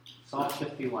Psalm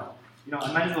 51.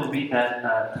 I might as well read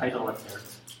that title up there,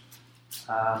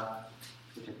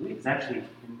 which I believe is actually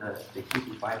in the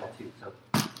Hebrew Bible too. So,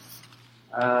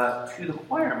 to the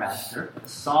choir master, the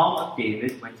Psalm of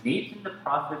David, when Nathan the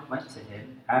prophet went to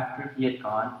him after he had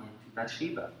gone into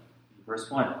Bathsheba. Verse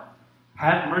 1.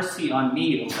 Have mercy on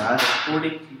me, O God,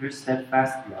 according to your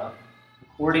steadfast love.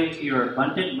 According to your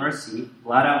abundant mercy,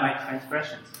 blot out my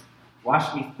transgressions.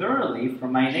 Wash me thoroughly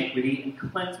from my iniquity and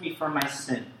cleanse me from my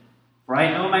sin. For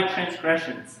I know my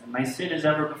transgressions, and my sin is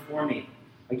ever before me.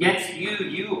 Against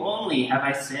you only have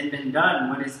I sinned and done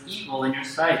what is evil in your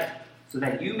sight, so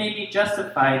that you may be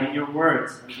justified in your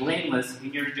words and blameless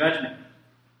in your judgment.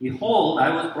 Behold, I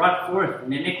was brought forth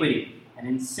in iniquity, and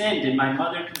in sin did my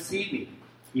mother conceive me.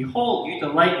 Behold, you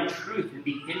delight in truth in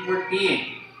the inward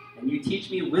being, and you teach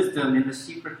me wisdom in the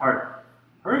secret heart.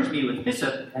 Purge me with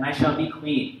hyssop, and I shall be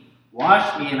clean.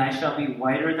 Wash me, and I shall be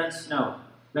whiter than snow.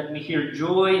 Let me hear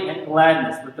joy and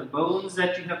gladness. Let the bones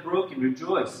that you have broken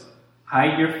rejoice.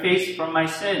 Hide your face from my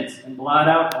sins, and blot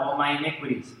out all my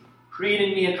iniquities. Create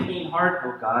in me a clean heart,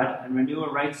 O God, and renew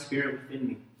a right spirit within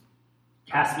me.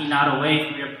 Cast me not away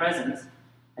from your presence,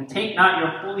 and take not your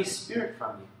Holy Spirit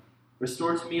from me.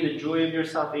 Restore to me the joy of your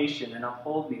salvation, and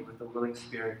uphold me with a willing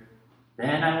spirit.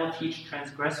 Then I will teach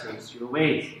transgressors your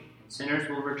ways, and sinners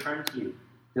will return to you.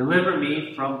 Deliver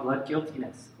me from blood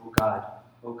guiltiness, O God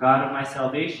of my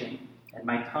salvation, and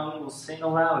my tongue will sing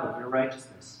aloud of your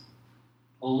righteousness.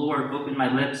 O Lord, open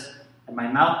my lips, and my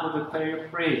mouth will declare your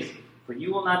praise. For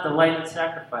you will not delight in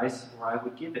sacrifice, or I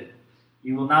would give it.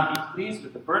 You will not be pleased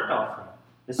with the burnt offering.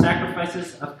 The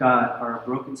sacrifices of God are a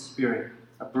broken spirit,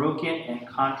 a broken and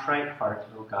contrite heart,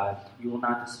 O God, you will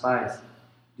not despise.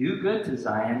 Do good to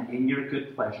Zion in your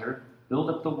good pleasure. Build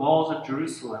up the walls of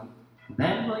Jerusalem.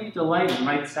 Then will you delight in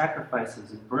right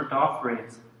sacrifices and burnt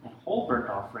offerings and whole burnt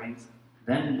offerings.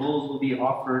 Then bulls will be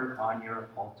offered on your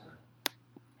altar.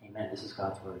 Amen. This is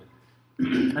God's word.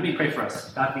 Let me pray for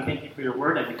us. God, we thank you for your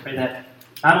word, and we pray that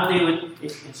not only would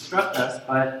it instruct us,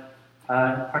 but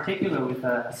in particular with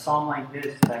a psalm like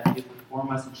this, that it would form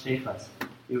us and shape us.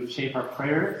 It would shape our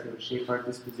prayers, it would shape our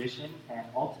disposition, and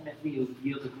ultimately it would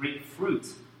yield the great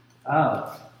fruits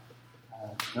of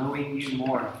knowing you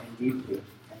more and deeply,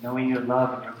 and knowing your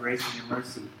love and your grace and your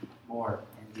mercy more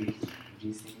and deeply. In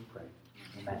Jesus' name we pray.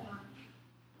 Amen.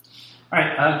 All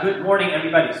right, good morning,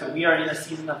 everybody. So we are in a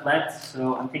season of Lent,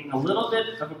 so I'm taking a little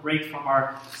bit of a break from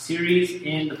our series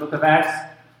in the book of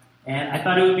Acts, and I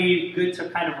thought it would be good to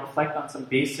kind of reflect on some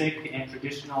basic and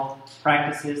traditional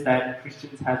practices that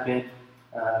Christians have been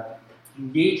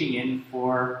engaging in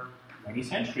for many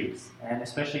centuries, and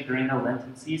especially during the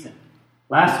Lenten season.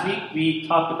 Last week, we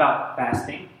talked about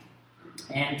fasting,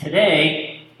 and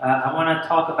today, I want to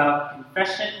talk about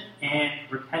confession and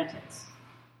repentance.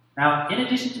 Now, in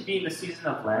addition to being the season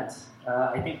of Lent,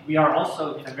 I think we are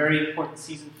also in a very important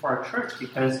season for our church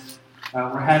because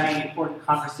we're having important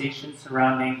conversations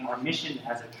surrounding our mission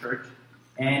as a church.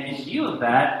 And in view of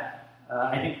that,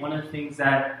 I think one of the things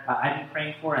that I've been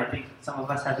praying for, and I think some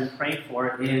of us have been praying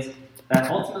for, is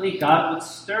that ultimately God would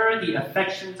stir the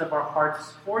affections of our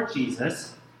hearts for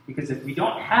Jesus. Because if we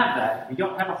don't have that, if we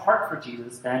don't have a heart for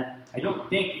Jesus, then I don't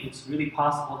think it's really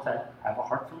possible to have a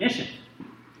heart for mission.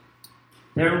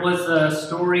 There was a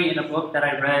story in a book that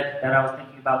I read that I was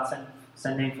thinking about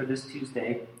sending for this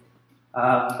Tuesday.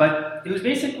 But it was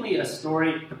basically a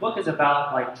story. The book is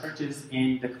about churches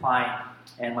in decline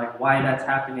and why that's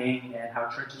happening and how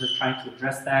churches are trying to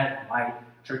address that and why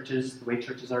the way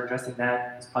churches are addressing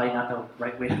that is probably not the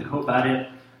right way to go about it.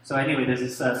 So anyway, there's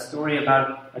this story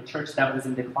about a church that was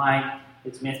in decline.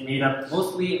 It's made up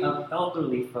mostly of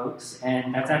elderly folks,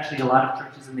 and that's actually a lot of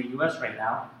churches in the U.S. right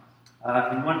now.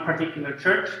 In one particular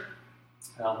church,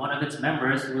 one of its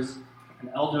members, who was an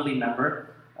elderly member,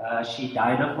 she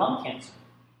died of lung cancer.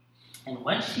 And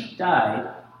when she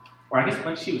died, or I guess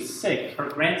when she was sick, her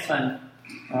grandson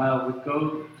would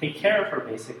go take care of her,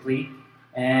 basically.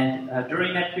 And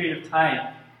during that period of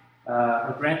time,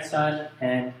 her grandson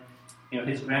and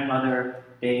his grandmother,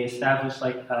 they established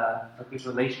a good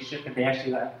relationship, and they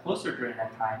actually got closer during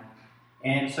that time.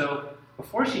 And so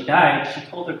before she died, she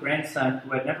told her grandson,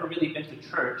 who had never really been to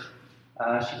church,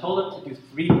 she told him to do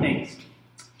 3 things.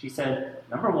 She said,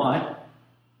 number 1,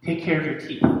 take care of your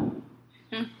teeth.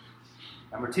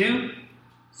 Number 2,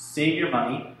 save your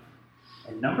money.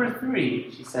 And number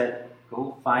 3, she said,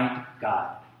 go find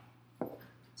God.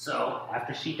 So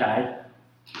after she died,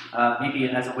 maybe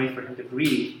as a way for him to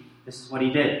grieve, this is what he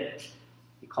did.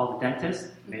 He called a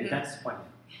dentist, made a dentist appointment.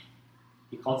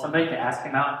 He called somebody to ask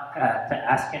him out,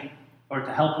 or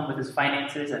to help him with his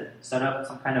finances and set up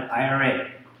some kind of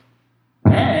IRA.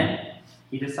 Then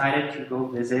he decided to go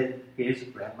visit his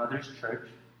grandmother's church.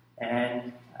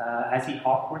 And as he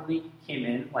awkwardly came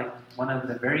in, like one of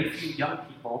the very few young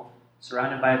people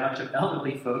surrounded by a bunch of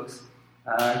elderly folks,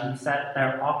 he sat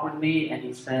there awkwardly and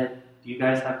he said, "Do you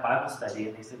guys have Bible study?"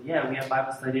 And they said, "Yeah, we have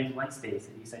Bible study on Wednesdays."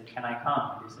 And he said, "Can I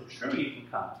come?" And they said, "Sure, you can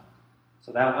come."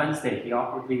 So that Wednesday, he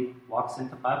awkwardly walks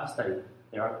into Bible study.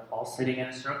 They're all sitting in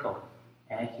a circle.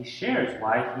 And he shares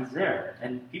why he's there.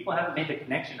 And people haven't made the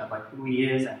connection of like who he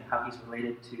is and how he's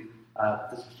related to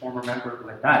this former member who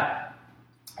had died.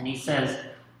 And he says,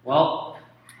 "Well,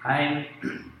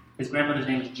 his grandmother's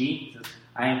name is Jean. He says,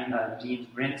 I'm Jean's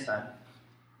grandson.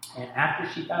 And after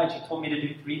she died, she told me to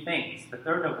do 3 things. The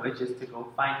third of which is to go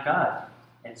find God.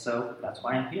 And so that's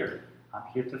why I'm here. I'm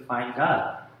here to find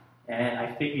God. And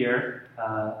I figure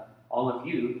all of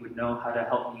you would know how to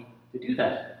help me to do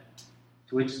that."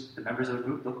 To which the members of the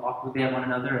group look awkwardly at one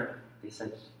another and they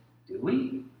said, "Do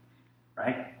we?"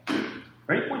 Right?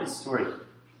 Very pointed story.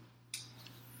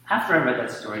 After I read that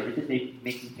story, it did make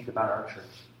me think about our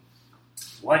church.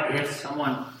 What if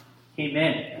someone came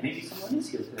in, and maybe someone is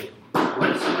here today, what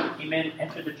if someone came in,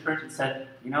 entered the church and said,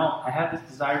 "I have this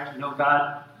desire to know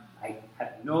God. I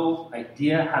have no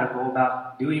idea how to go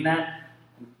about doing that."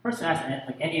 And the person asked,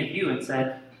 like any of you, and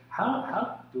said,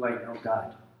 How do I know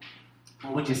God?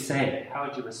 What would you say? How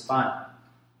would you respond?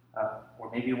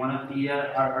 Or maybe one of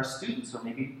our students, or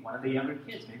maybe one of the younger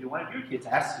kids, maybe one of your kids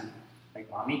asks you, like,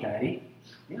 "Mommy, Daddy,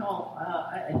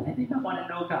 I think I want to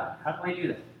know God. How do I do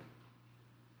that?"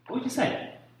 What would you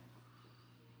say?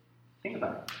 Think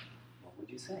about it. What would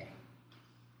you say?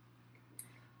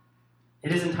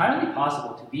 It is entirely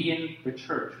possible to be in the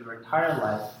church your entire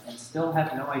life and still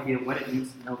have no idea what it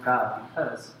means to know God,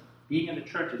 because being in the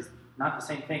church is not the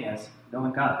same thing as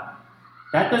knowing God.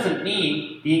 That doesn't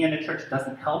mean being in the church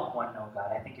doesn't help one know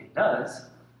God. I think it does,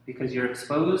 because you're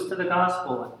exposed to the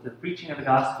gospel, the preaching of the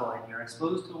gospel, and you're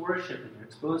exposed to worship, and you're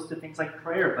exposed to things like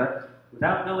prayer. But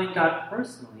without knowing God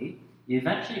personally, you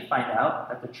eventually find out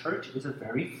that the church is a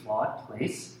very flawed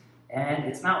place, and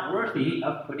it's not worthy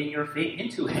of putting your faith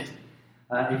into it.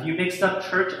 If you mixed up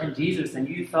church and Jesus, and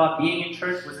you thought being in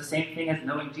church was the same thing as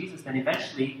knowing Jesus, then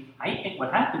eventually, I think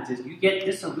what happens is you get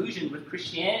disillusioned with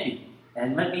Christianity.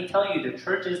 And let me tell you, the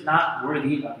church is not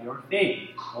worthy of your faith.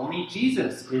 Only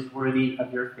Jesus is worthy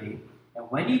of your faith. And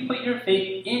when you put your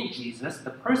faith in Jesus,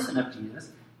 the person of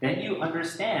Jesus, then you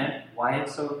understand why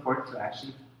it's so important to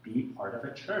actually be part of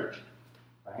a church.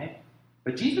 Right?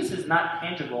 But Jesus is not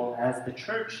tangible as the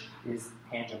church is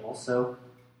tangible. So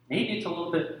maybe it's a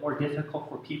little bit more difficult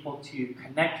for people to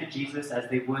connect to Jesus as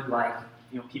they would like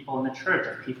people in the church,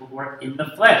 or people who are in the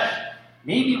flesh.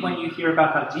 Maybe when you hear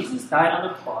about how Jesus died on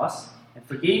the cross and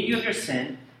forgave you of your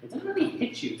sin, it doesn't really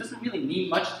hit you. It doesn't really mean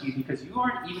much to you because you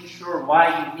aren't even sure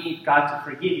why you need God to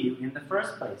forgive you in the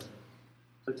first place.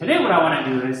 So today what I want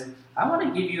to do is, I want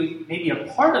to give you maybe a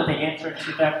part of the answer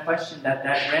to that question that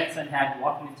grandson had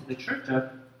walking into the church of,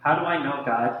 how do I know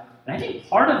God? And I think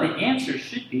part of the answer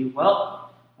should be,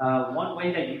 one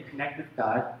way that you connect with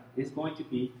God is going to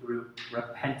be through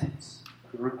repentance.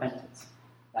 Through repentance.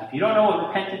 Now, if you don't know what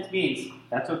repentance means,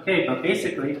 that's okay. But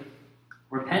basically,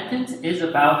 repentance is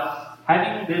about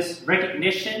having this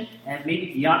recognition, and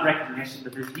maybe beyond recognition,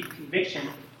 but this deep conviction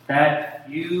that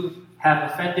you have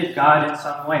offended God in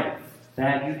some way,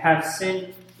 that you have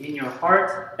sinned in your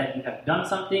heart, that you have done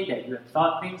something, that you have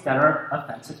thought things that are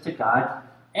offensive to God,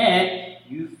 and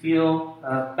you feel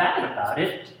bad about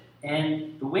it.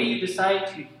 And the way you decide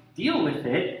to deal with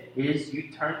it is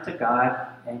you turn to God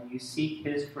and you seek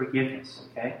His forgiveness,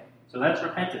 okay? So that's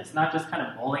repentance. It's not just kind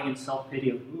of mulling in self-pity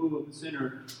of, "Ooh, I'm a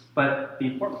sinner." But the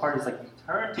important part is like you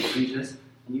turn to Jesus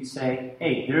and you say,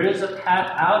 "Hey, there is a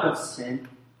path out of sin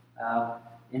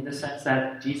in the sense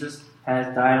that Jesus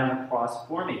has died on the cross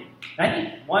for me." And I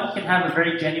think one can have a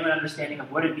very genuine understanding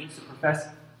of what it means to profess,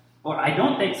 or I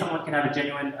don't think someone can have a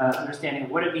genuine understanding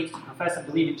of what it means to profess and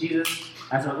believe in Jesus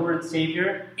as our Lord and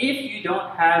Savior if you don't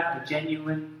have a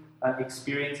genuine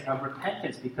experience of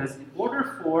repentance. Because in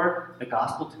order for the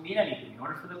gospel to mean anything, in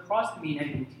order for the cross to mean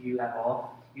anything to you at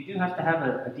all, you do have to have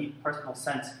a deep personal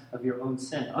sense of your own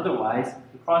sin. Otherwise,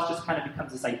 the cross just kind of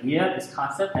becomes this idea, this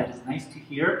concept that is nice to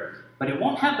hear, but it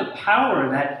won't have the power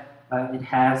that it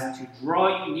has to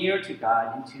draw you near to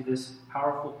God into this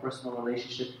powerful personal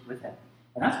relationship with Him.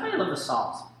 And that's why I love the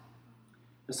Psalms.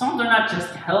 The Psalms are not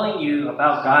just telling you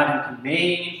about God and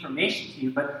conveying information to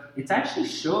you, but it's actually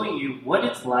showing you what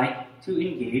it's like to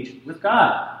engage with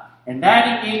God. And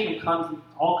that engagement comes in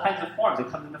all kinds of forms. It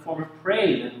comes in the form of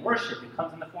praise and worship. It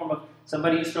comes in the form of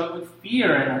somebody who's struggling with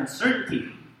fear and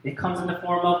uncertainty. It comes in the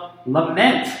form of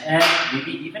lament and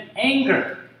maybe even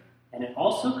anger. and it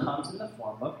also comes in the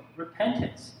form of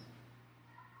repentance.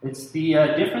 It's the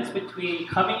difference between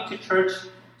coming to church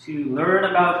to learn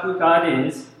about who God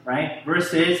is, right,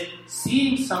 versus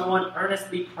seeing someone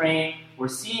earnestly praying or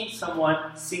seeing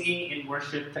someone singing in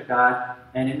worship to God,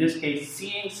 and in this case,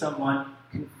 seeing someone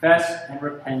confess and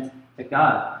repent to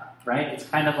God, right? It's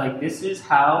kind of like this is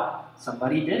how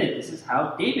somebody did it. This is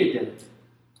how David did it.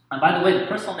 And by the way, the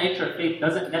personal nature of faith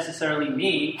doesn't necessarily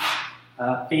mean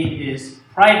faith is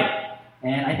private.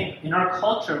 And I think in our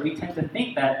culture, we tend to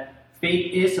think that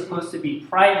faith is supposed to be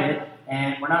private,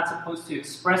 and we're not supposed to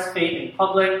express faith in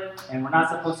public, and we're not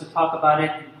supposed to talk about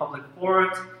it in public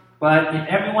forums. But if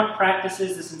everyone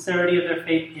practices the sincerity of their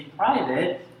faith in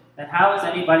private, then how is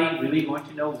anybody really going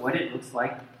to know what it looks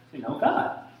like to know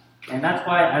God? And that's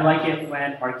why I like it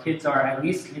when our kids are at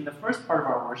least in the first part of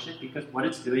our worship, because what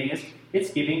it's doing is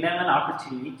it's giving them an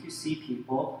opportunity to see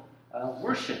people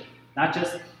worship. Not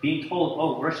just being told,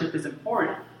 oh, worship is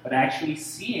important, but actually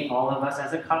seeing all of us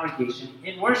as a congregation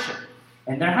in worship.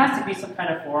 And there has to be some kind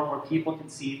of forum where people can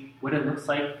see what it looks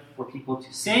like for people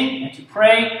to sing and to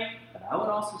pray. But I would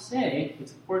also say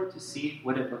it's important to see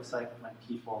what it looks like when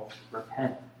people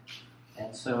repent.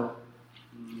 And so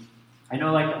I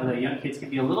know like the young kids can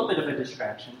be a little bit of a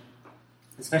distraction,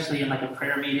 especially in like a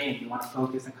prayer meeting and you want to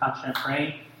focus and concentrate on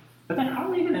praying. But then how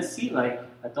are we going to see like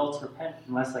adults repent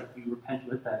unless like we repent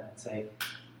with them and say,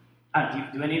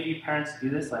 do any of you parents do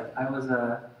this? Like I was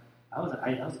a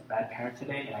bad parent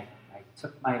today, and I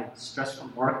took my stress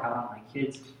from work out on my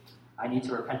kids. I need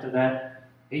to repent of that.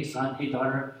 Hey son, hey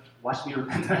daughter, watch me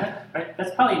repent of that. Right?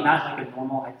 That's probably not like a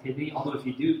normal activity. Although if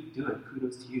you do it,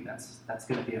 kudos to you. That's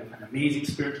going to be an amazing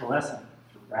spiritual lesson,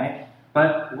 right?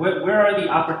 But where are the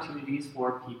opportunities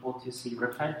for people to see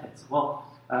repentance? Well,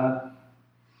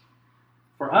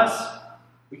 for us,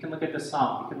 we can look at the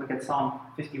Psalm. We can look at Psalm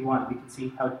 51. We can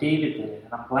see how David did it.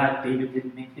 And I'm glad David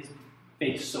didn't make his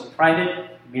faith so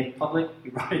private. He made it public. He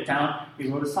wrote it down. He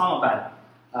wrote a song about it.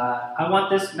 I want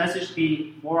this message to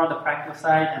be more on the practical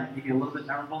side and maybe a little bit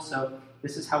memorable. So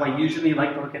this is how I usually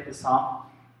like to look at this psalm.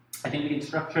 I think we can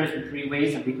structure it in three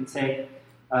ways. And we can say,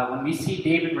 when we see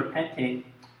David repenting,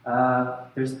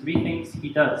 there's three things he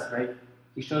does, right?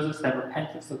 He shows us that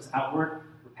repentance looks outward,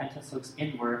 repentance looks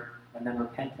inward, and then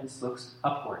repentance looks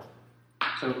upward.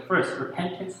 So first,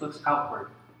 repentance looks outward.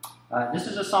 This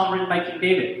is a psalm written by King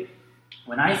David.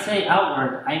 When I say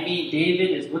outward, I mean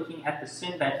David is looking at the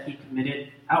sin that he committed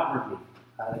outwardly,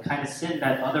 the kind of sin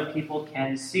that other people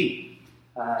can see.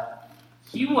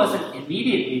 He wasn't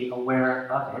immediately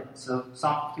aware of it. So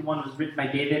Psalm 51 was written by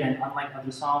David, and unlike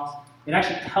other psalms, it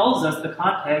actually tells us the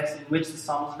context in which the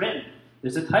psalm was written.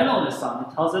 There's a title of this psalm.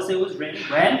 It tells us it was written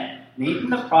when Nathan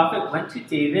the prophet went to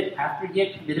David after he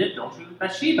had committed adultery with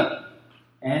Bathsheba.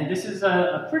 And this is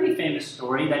a pretty famous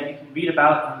story that you can read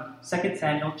about in 2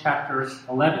 Samuel chapters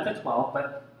 11 to 12,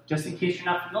 but just in case you're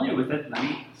not familiar with it, let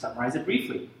me summarize it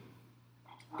briefly.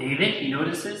 David, he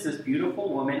notices this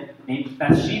beautiful woman named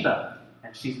Bathsheba,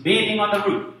 and she's bathing on the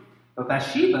roof. But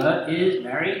Bathsheba is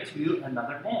married to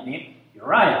another man named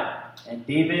Uriah. And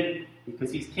David,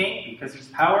 because he's king, because he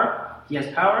has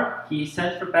power, he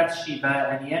sends for Bathsheba,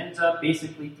 and he ends up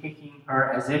basically taking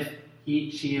her as if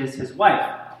she is his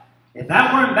wife. If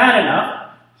that weren't bad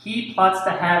enough, he plots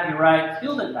to have Uriah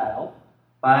killed in battle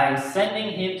by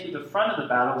sending him to the front of the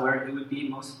battle where it would be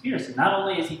most fierce. And not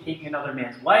only is he taking another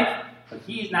man's wife, but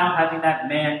he's now having that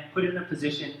man put in a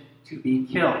position to be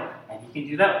killed. And he can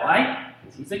do that. Why?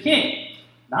 Because he's a king.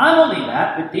 Not only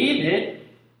that, but David,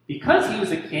 because he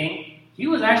was a king, he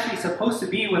was actually supposed to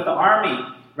be with the army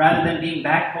rather than being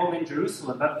back home in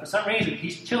Jerusalem. But for some reason,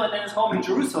 he's chilling in his home in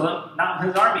Jerusalem, not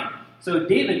with his army. So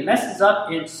David messes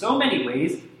up in so many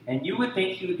ways, and you would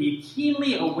think he would be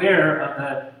keenly aware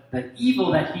of the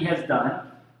evil that he has done,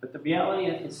 but the reality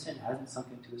of his sin hasn't sunk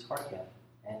into his heart yet.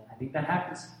 And I think that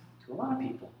happens to a lot of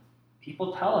people.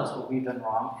 People tell us what we've done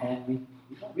wrong, and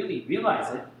we don't really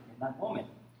realize it in that moment.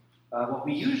 What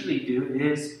we usually do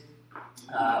is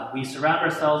we surround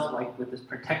ourselves like with this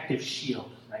protective shield,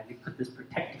 right? We put this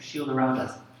protective shield around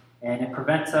us, and it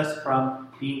prevents us from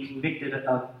being convicted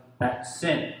of that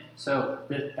sin. So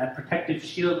that protective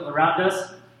shield around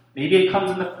us, maybe it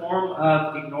comes in the form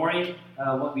of ignoring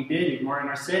what we did, ignoring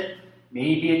our sin.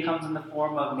 Maybe it comes in the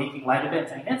form of making light of it and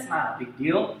saying, it's not a big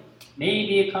deal.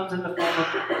 Maybe it comes in the form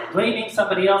of blaming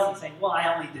somebody else and saying, well,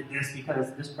 I only did this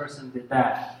because this person did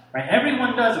that. Right?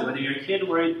 Everyone does it, whether you're a kid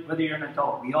or whether you're an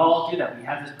adult. We all do that. We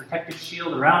have this protective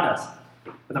shield around us.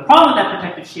 But the problem with that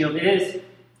protective shield is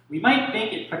we might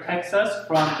think it protects us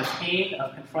from the pain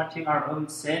of confronting our own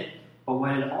sin, but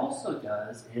what it also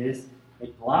does is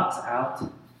it blocks out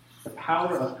the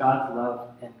power of God's love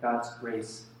and God's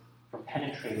grace from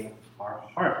penetrating our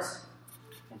hearts.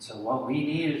 And so what we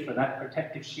need is for that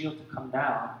protective shield to come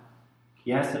down.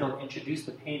 Yes, it'll introduce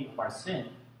the pain of our sin,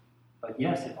 but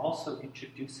yes, it also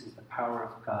introduces the power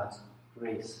of God's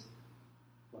grace.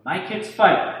 When my kids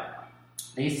fight,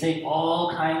 they say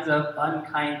all kinds of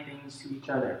unkind things to each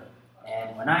other.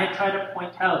 And when I try to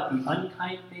point out the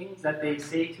unkind things that they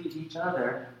say to each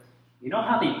other, you know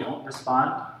how they don't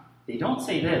respond? They don't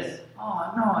say this,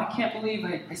 "Oh no, I can't believe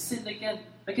I sinned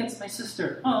against my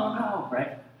sister. Oh no,"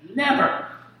 right? Never.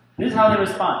 This is how they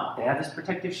respond. They have this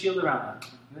protective shield around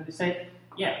them. You know, they say,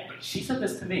 "Yeah, but she said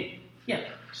this to me. Yeah,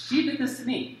 she did this to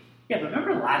me. Yeah,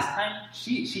 remember last time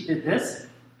she did this?"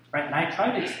 Right? And I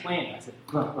tried to explain. I said,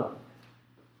 look,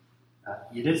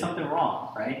 you did something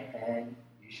wrong, right? And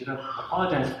you should have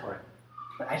apologized for it.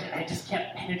 But I just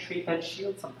can't penetrate that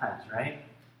shield sometimes, right?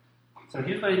 So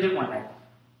here's what I did one night.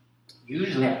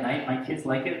 Usually at night, my kids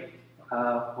like it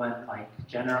when like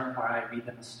Jenna or I read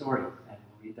them a story, and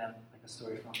we'll read them like a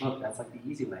story from a book. That's like the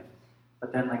easy way.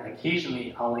 But then like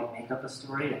occasionally I'll like make up a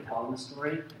story and tell them a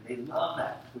story, and they love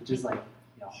that, which is like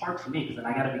hard for me because then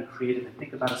I got to be creative and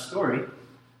think about a story.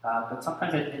 But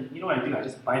sometimes, and you know what I do? I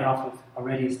just bite off of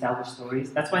already established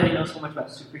stories. That's why they know so much about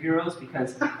superheroes,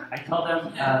 because I tell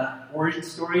them origin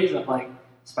stories of like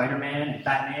Spider-Man and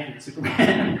Batman and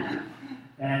Superman.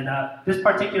 And this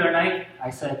particular night, I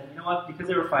said, you know what? Because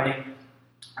they were fighting,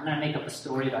 I'm going to make up a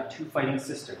story about two fighting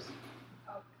sisters.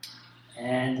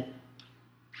 And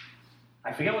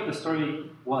I forget what the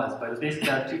story was, but it was basically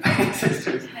about two fighting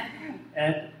sisters.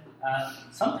 And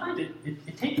sometimes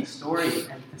it takes a story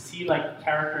and to see like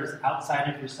characters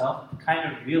outside of yourself to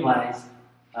kind of realize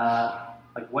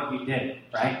like what you did,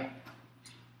 right?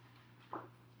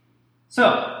 So,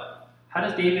 how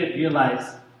does David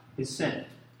realize his sin?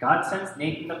 God sends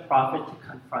Nathan the prophet to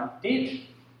confront David.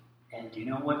 And do you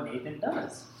know what Nathan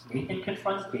does? Nathan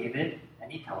confronts David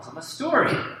and he tells him a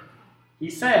story.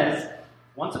 He says,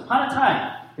 once upon a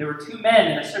time, there were two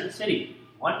men in a certain city.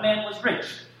 One man was rich.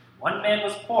 One man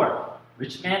was poor.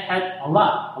 Rich man had a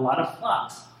lot of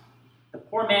flocks. The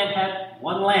poor man had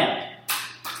one lamb.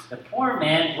 The poor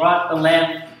man bought the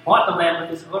lamb with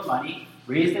his own money,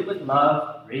 raised it with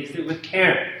love, raised it with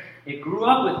care. It grew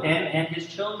up with him and his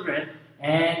children,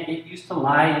 and it used to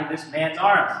lie in this man's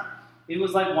arms. It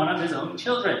was like one of his own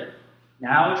children.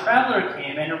 Now a traveler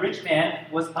came, and a rich man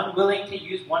was unwilling to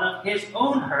use one of his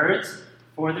own herds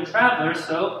for the traveler,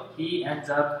 so he ends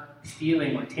up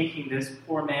stealing or taking this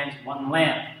poor man's one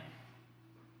lamb.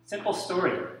 Simple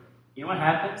story. You know what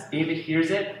happens? David hears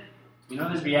it. You know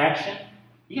his reaction?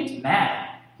 He gets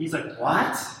mad. He's like,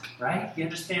 what? Right? He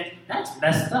understands, that's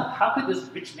messed up. How could this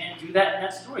rich man do that in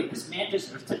that story? This man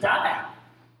deserves to die.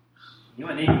 You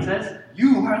know what Nathan says?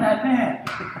 You are that man.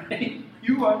 Right?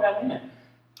 You are that man.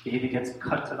 David gets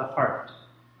cut to the heart,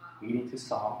 leading to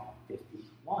Psalm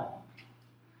 51.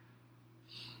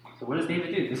 So what does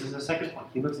David do? This is the second point.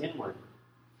 He looks inward.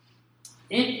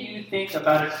 If you think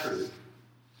about a tree,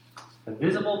 the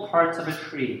visible parts of a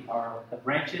tree are the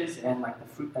branches and like the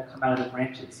fruit that come out of the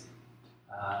branches.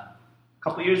 A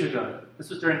couple years ago, this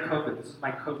was during COVID. This was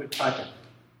my COVID project.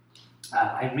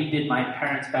 I redid my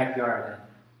parents' backyard.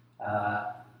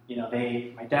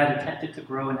 And, my dad attempted to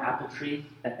grow an apple tree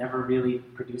that never really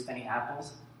produced any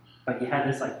apples, but he had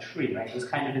this like tree, right? It was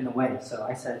kind of in the way. So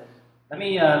I said, let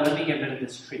me get rid of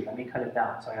this tree. Let me cut it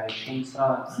down. So I got a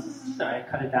chainsaw. I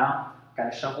cut it down.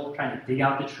 Got a shovel, trying to dig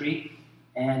out the tree.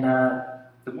 And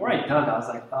the more I dug, I was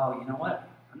like, oh, you know what?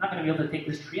 I'm not going to be able to take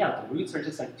this tree out. The roots are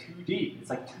just like too deep. It's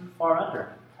like too far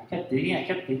under. I kept digging.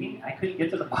 I couldn't get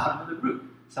to the bottom of the root.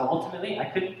 So ultimately, I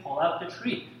couldn't pull out the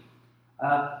tree.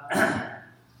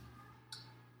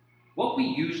 What we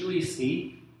usually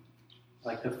see,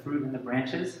 like the fruit and the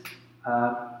branches,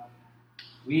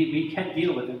 we can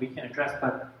deal with it, we can address,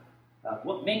 but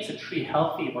what makes a tree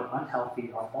healthy or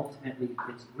unhealthy are ultimately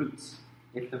its roots.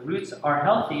 If the roots are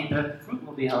healthy, the fruit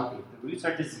will be healthy. If the roots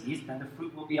are diseased, then the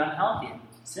fruit will be unhealthy. And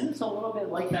sin is a little bit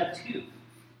like that too.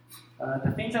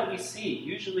 The things that we see,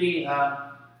 usually,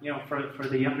 for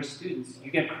the younger students,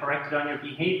 you get corrected on your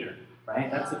behavior,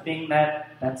 right? That's the thing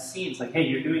that seems like, hey,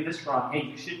 you're doing this wrong. Hey,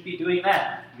 you shouldn't be doing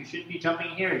that. You shouldn't be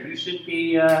jumping here. You shouldn't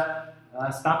be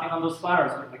stomping on those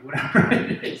flowers, or like whatever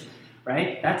it is,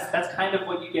 right? That's kind of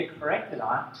what you get corrected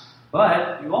on.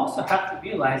 But you also have to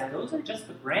realize those are just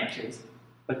the branches,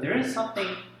 but there is something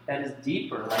that is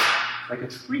deeper, like a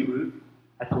tree root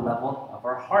at the level of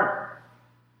our heart.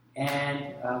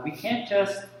 And we can't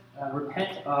just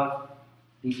repent of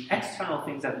these external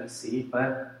things that we see,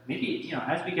 but maybe,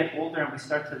 as we get older and we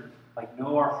start to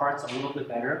know our hearts a little bit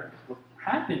better, what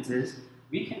happens is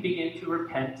we can begin to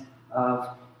repent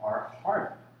of our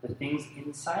heart. the things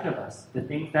inside of us, the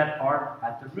things that are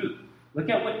at the root. Look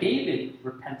at what David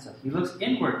repents of. He looks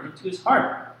inward into his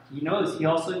heart. He knows he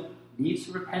also needs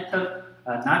to repent of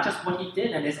not just what he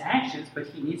did and his actions, but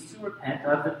he needs to repent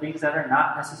of the things that are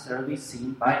not necessarily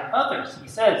seen by others. He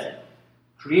says,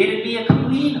 "Create in me a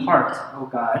clean heart, O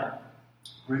God.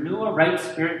 Renew a right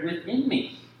spirit within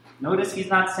me." Notice he's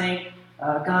not saying,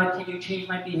 "God, can you change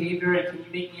my behavior and can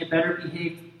you make me a better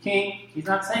behaved king?" He's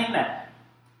not saying that.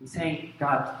 He's saying,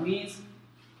 "God, please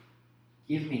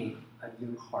give me a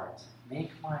new heart.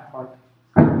 Make my heart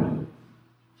clean."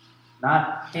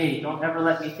 Not, "Hey, don't ever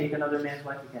let me take another man's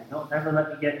wife again. Don't ever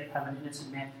let me have an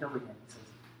innocent man killed again." He says,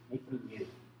 "Make me new.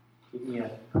 Give me a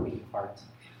clean heart."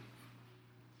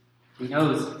 He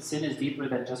knows sin is deeper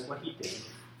than just what he did.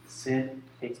 Sin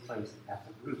takes place at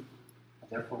the root. And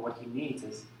therefore, what he needs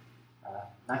is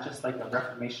not just like a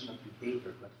reformation of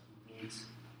behavior, but he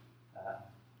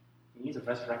needs a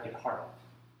resurrected heart.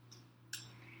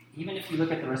 Even if you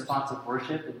look at the response of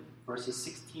worship in verses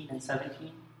 16 and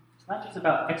 17, it's not just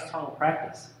about external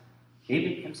practice.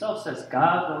 David himself says,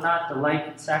 "God will not delight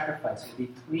in sacrifice or be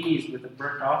pleased with a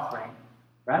burnt offering."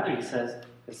 Rather, he says,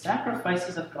 the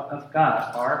sacrifices of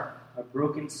God are a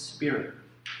broken spirit,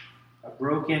 a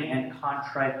broken and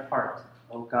contrite heart.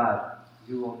 O God,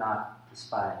 you will not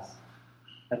despise.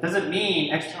 That doesn't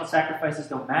mean external sacrifices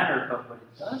don't matter, but what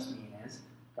it does mean is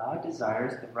God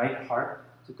desires the right heart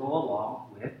to go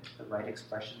along with the right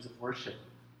expressions of worship.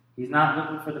 He's not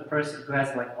looking for the person who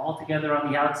has like all together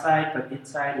on the outside, but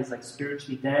inside is like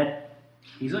spiritually dead.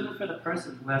 He's looking for the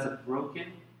person who has a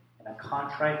broken and a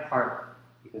contrite heart,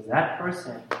 because that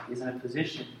person is in a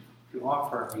position to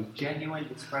offer a genuine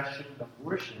expression of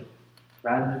worship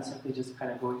rather than simply just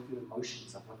kind of going through the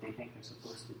motions of what they think they're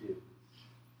supposed to do.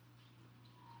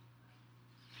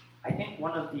 I think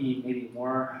one of the maybe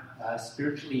more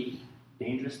spiritually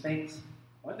dangerous things,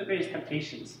 one of the greatest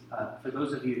temptations for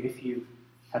those of you, if you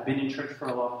have been in church for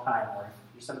a long time, or if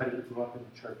you're somebody who grew up in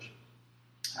the church,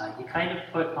 you kind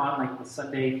of put on like the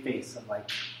Sunday face of like,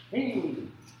 "Hey,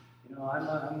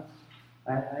 I'm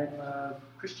a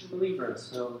Christian believer,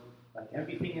 so like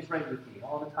everything is right with me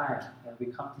all the time." And we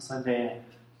come to Sunday,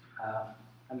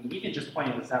 and even just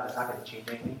pointing this out is not going to change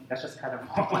anything. That's just kind of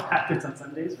what happens on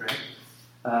Sundays, right?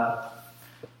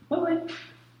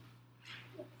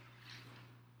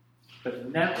 But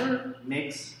never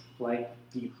mix like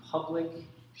the public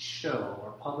show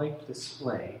or public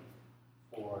display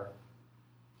for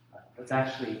what's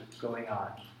actually going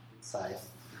on inside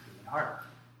the human heart.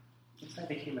 Inside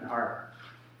the human heart,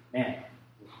 man,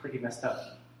 we're pretty messed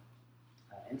up.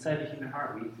 Inside the human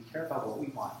heart, we care about what we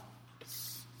want.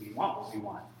 We want what we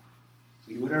want.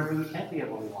 We do whatever we can to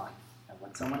get what we want. And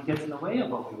when someone gets in the way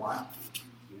of what we want,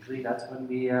 usually that's when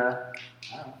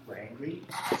we're angry.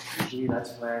 Usually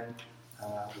that's when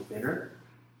we're bitter.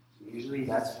 Usually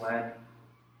that's when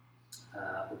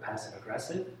we're passive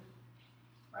aggressive,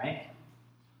 right?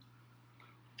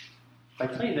 If I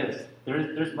tell you this,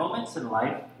 there's moments in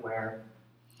life where,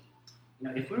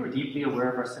 if we were deeply aware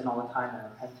of our sin all the time and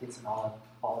repentance and all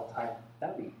the time,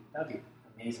 that'd be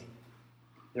amazing.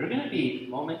 There are going to be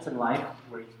moments in life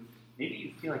where maybe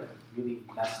you feel like you're really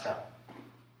messed up.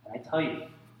 And I tell you,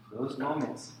 those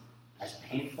moments, as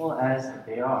painful as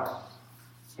they are,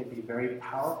 can be very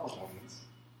powerful moments.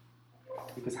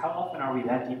 Because how often are we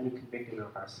that deeply convicted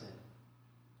of our sin?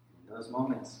 In those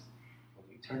moments, when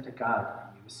we turn to God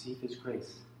and we receive His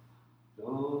grace,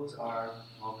 those are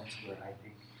moments where I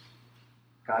think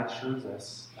God shows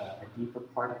us a deeper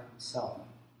part of Himself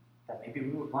that maybe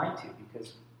we were blind to,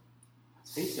 because,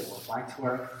 let's face it, we're blind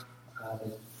to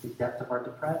the depth of our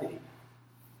depravity.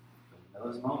 But in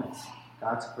those moments,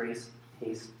 God's grace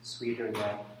tastes sweeter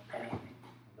than anything.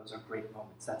 And those are great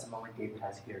moments. That's a moment David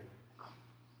has here.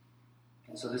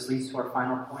 And so this leads to our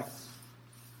final point.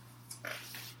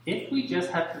 If we just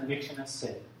have conviction of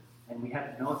sin, and we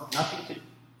have nothing to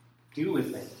do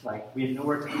with it, like we have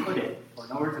nowhere to put it, or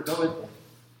nowhere to go with it,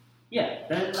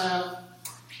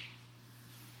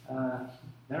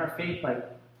 then our faith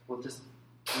will just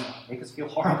make us feel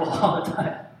horrible all the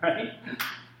time, right?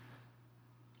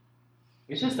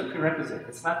 It's just a prerequisite.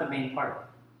 It's not the main part.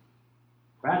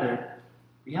 Rather,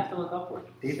 we have to look upward.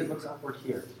 David looks upward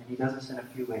here, and he does this in a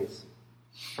few ways.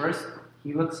 First,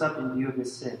 he looks up in view of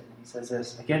his sin, and he says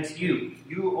this: "Against you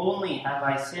only have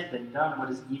I sinned and done what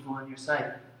is evil in your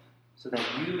sight, so that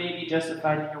you may be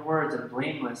justified in your words and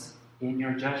blameless in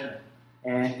your judgment."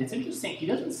 And it's interesting, he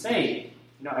doesn't say,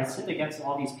 I sinned against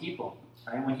all these people.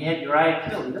 Right? When he had Uriah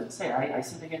killed, he doesn't say, I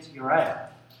sinned against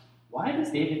Uriah. Why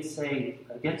does David say,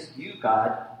 "Against you,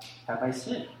 God, have I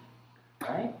sinned"?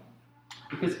 Right?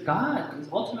 Because God is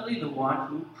ultimately the one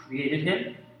who created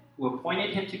him who appointed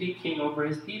him to be king over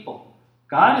his people.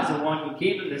 God is the one who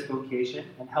gave him this vocation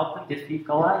and helped him defeat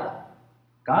Goliath.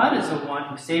 God is the one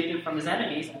who saved him from his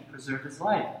enemies and preserved his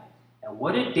life. And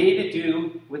what did David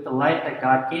do with the life that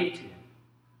God gave to him?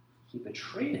 He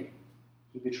betrayed it.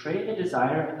 He betrayed the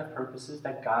desire and the purposes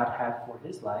that God had for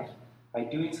his life by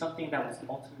doing something that was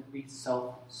ultimately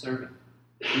self-serving.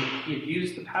 He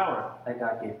abused the power that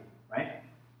God gave him, right?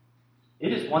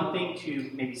 It is one thing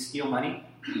to maybe steal money.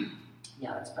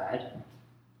 Yeah, that's bad.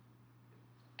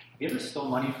 Have you ever stole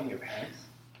money from your parents?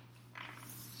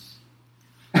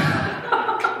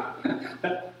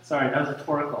 Sorry, that was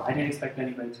rhetorical. I didn't expect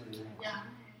anybody to raise their hand. Yeah,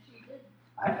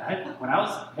 I actually did.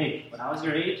 When I was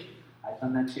your age, I've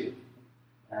done that too.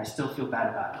 And I still feel bad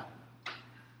about it.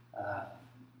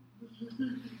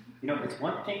 It's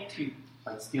one thing to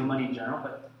steal money in general,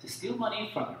 but to steal money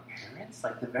from your parents,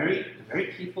 the very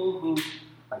people who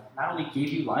not only gave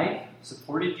you life,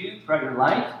 supported you throughout your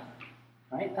life,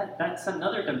 right? That's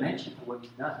another dimension to what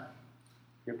you've done.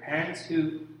 Your parents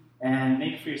who, and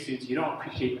maybe for your students, you don't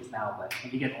appreciate this now, but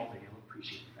when you get older, you'll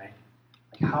appreciate it, right?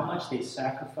 How much they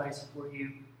sacrificed for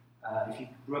you. If you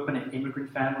grew up in an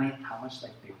immigrant family, how much they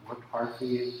worked hard for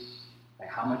you.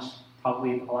 How much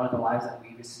probably a lot of the lives that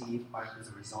we receive are as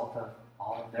a result of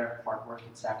all of their hard work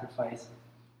and sacrifice.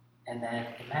 And then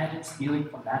imagine stealing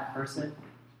from that person,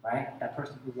 right? That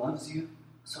person who loves you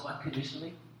so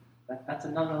unconditionally. That's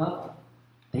another level.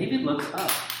 David looks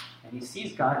up and he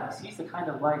sees God. He sees the kind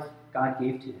of life God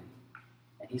gave to him.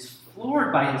 And he's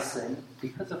floored by his sin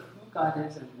because of who God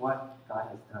is and what God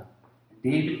has done. And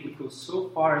David would go so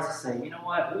far as to say, you know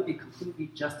what? It would be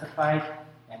completely justified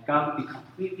and God would be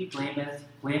completely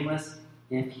blameless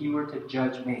if he were to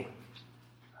judge me.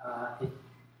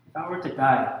 If I were to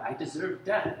die, I deserve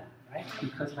death, right?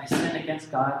 Because my sin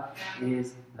against God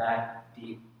is that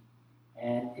deep.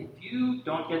 And if you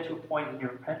don't get to a point in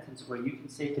your repentance where you can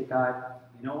say to God,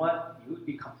 you know what? You would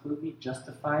be completely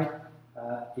justified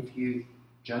if you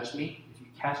judge me, if you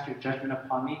cast your judgment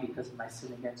upon me because of my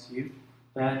sin against you,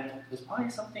 then there's probably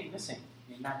something missing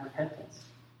in that repentance.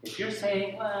 If you're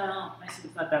saying, well, my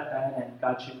sin's not that bad and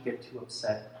God shouldn't get too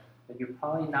upset, then you're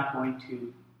probably not going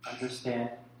to understand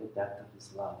the depth of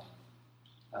his love.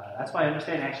 That's why I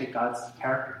understand actually God's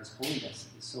character, his holiness,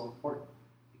 is so important.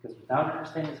 Because without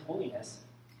understanding his holiness,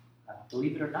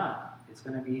 believe it or not, it's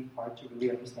going to be hard to really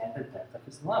understand the depth of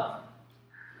his love.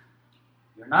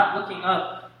 You're not looking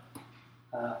up,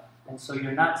 and so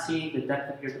you're not seeing the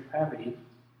depth of your depravity.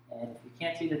 And if you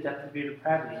can't see the depth of your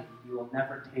depravity, you will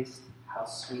never taste how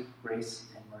sweet grace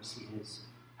and mercy is,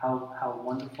 how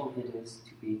wonderful it is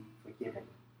to be forgiven.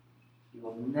 You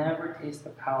will never taste the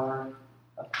power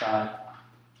of God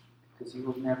because you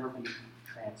will never be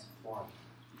transformed.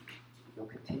 You'll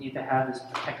continue to have this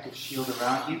protective shield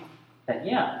around you that,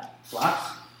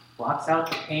 blocks out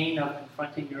the pain of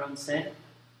confronting your own sin,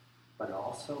 but it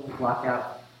also will block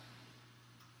out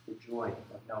the joy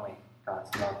of knowing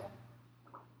God's love.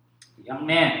 The young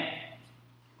man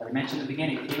that I mentioned in the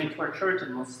beginning came into our church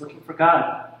and was looking for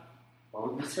God. What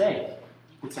would we say?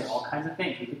 We could say all kinds of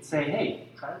things. We could say, hey,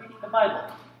 try reading the Bible.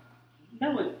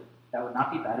 That would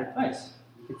not be bad advice.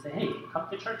 We could say, hey, come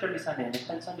to church every Sunday and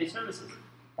attend Sunday services.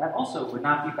 That also would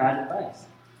not be bad advice.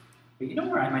 But you know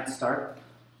where I might start?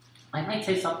 I might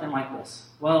say something like this.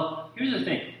 Well, here's the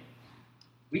thing.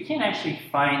 We can't actually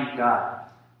find God,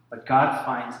 but God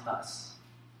finds us.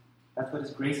 That's what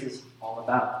his grace is all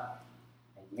about.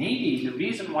 And maybe the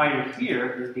reason why you're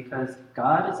here is because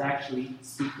God is actually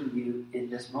seeking you in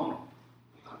this moment.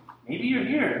 Maybe you're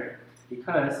here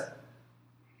because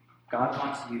God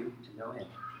wants you to know him.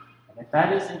 And if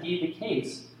that is indeed the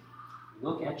case,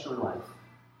 look at your life.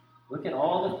 Look at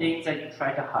all the things that you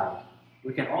try to hide.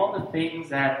 Look at all the things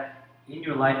that in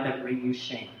your life that bring you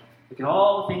shame. Look at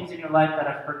all the things in your life that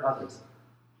have hurt others.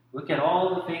 Look at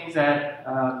all the things that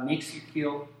makes you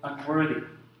feel unworthy.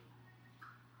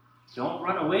 Don't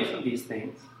run away from these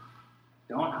things.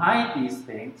 Don't hide these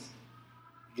things.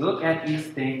 Look at these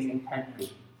things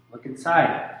intently. Look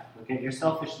inside. Look at your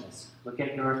selfishness. Look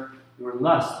at your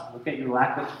lust. Look at your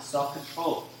lack of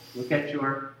self-control. Look at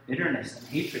your bitterness and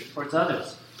hatred towards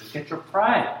others. Look at your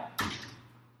pride.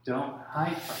 Don't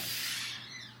hide from it.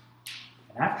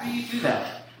 And after you do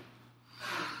that,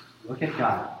 look at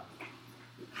God.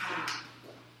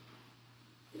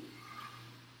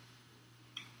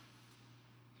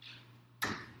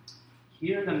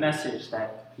 Hear the message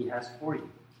that he has for you.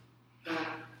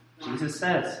 Jesus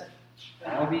says,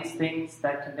 all these things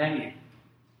that condemn you,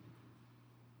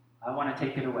 I want to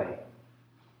take it away.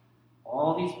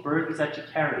 All these burdens that you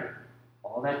carry,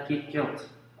 all that guilt,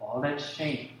 all that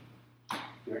shame,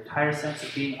 your entire sense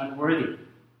of being unworthy,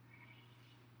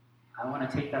 I want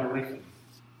to take that away from you.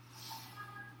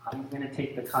 I'm going to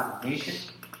take the condemnation.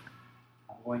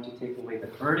 I'm going to take away the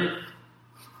burden.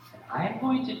 And I am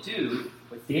going to do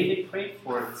what David prayed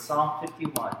for in Psalm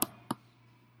 51.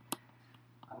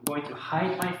 I'm going to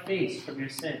hide my face from your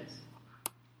sins.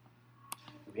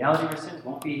 The reality of your sins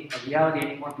won't be a reality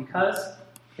anymore because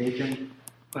they've been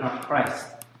put on Christ.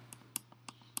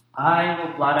 I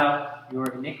will blot out your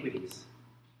iniquities.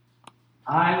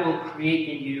 I will create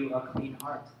in you a clean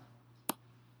heart.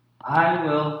 I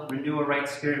will renew a right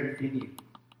spirit within you.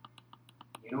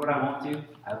 You know what I won't do?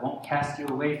 I won't cast you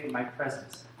away from my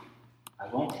presence. I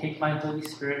won't take my Holy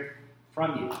Spirit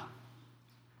from you.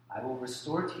 I will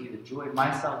restore to you the joy of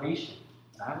my salvation,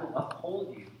 and I will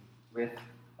uphold you with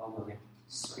a willing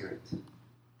spirit. And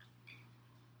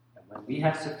when we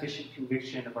have sufficient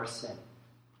conviction of our sin,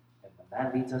 and when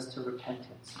that leads us to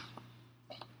repentance,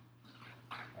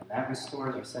 and that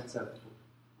restores our sense of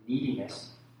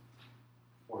neediness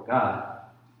for God,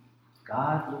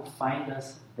 God will find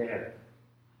us there,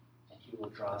 and He will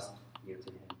draw us near to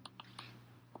Him.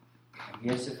 And we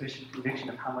have sufficient conviction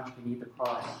of how much we need the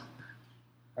cross.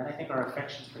 Then I think our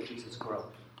affections for Jesus grow.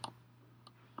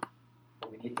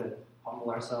 But we need to humble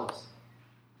ourselves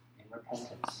in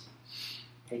repentance.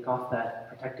 Take off that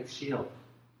protective shield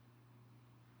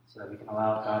so that we can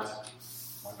allow God's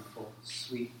wonderful,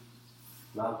 sweet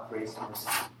love, grace, and mercy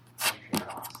to penetrate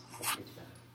our hearts. Let's pray together.